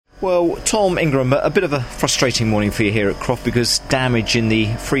Well, Tom, Ingram, a bit of a frustrating morning for you here at Croft because damage in the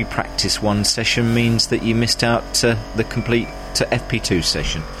free practice 1 session means that you missed out the complete FP2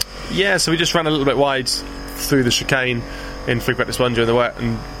 session. Yeah, so we just ran a little bit wide through the chicane in free practice 1 during the wet,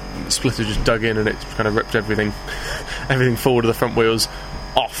 and the splitter just dug in and it kind of ripped everything forward of the front wheels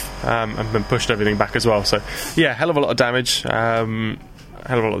off, and then pushed everything back as well. So yeah, hell of a lot of damage.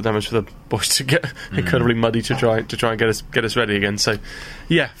 Hell of a lot of damage for the boys to get incredibly muddy to try and get us ready again. So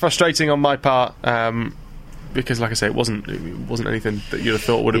yeah, frustrating on my part, because like I say, it wasn't anything that you'd have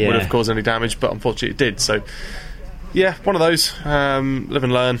thought would have caused any damage, but unfortunately it did. So yeah, one of those. Live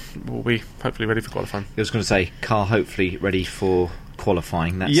and learn. We'll be hopefully ready for qualifying. I was going to say, car hopefully ready for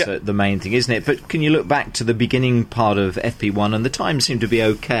qualifying. That's the main thing, isn't it? But can you look back to the beginning part of FP1 and the times seemed to be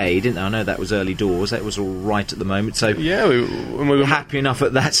okay, didn't they? I know that was early doors, that was all right at the moment, so yeah, we were happy enough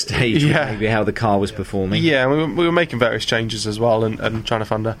at that stage with maybe how the car was performing. Yeah, we were making various changes as well and trying to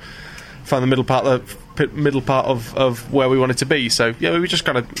find the middle part of where we wanted to be. So yeah, we were just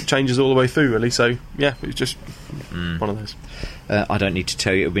kind of changes all the way through really. So yeah, it was just one of those. I don't need to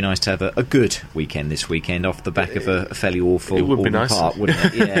tell you, it would be nice to have a good weekend this weekend off the back of a fairly awful it would be nice. part, wouldn't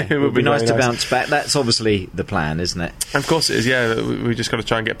it? Yeah, it would be nice to bounce back. That's obviously the plan, isn't it? Of course it is, yeah. We just got to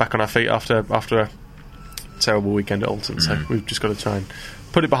try and get back on our feet after a terrible weekend at Alton. So we've just got to try and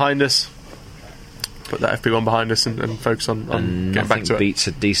put it behind us, put that FP1 behind us and focus on getting back to it. Nothing beats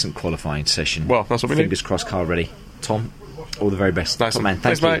a decent qualifying session. Well, that's what we need. Fingers crossed, car ready. Tom, all the very best. Nice man.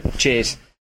 Thanks, you. mate. Cheers.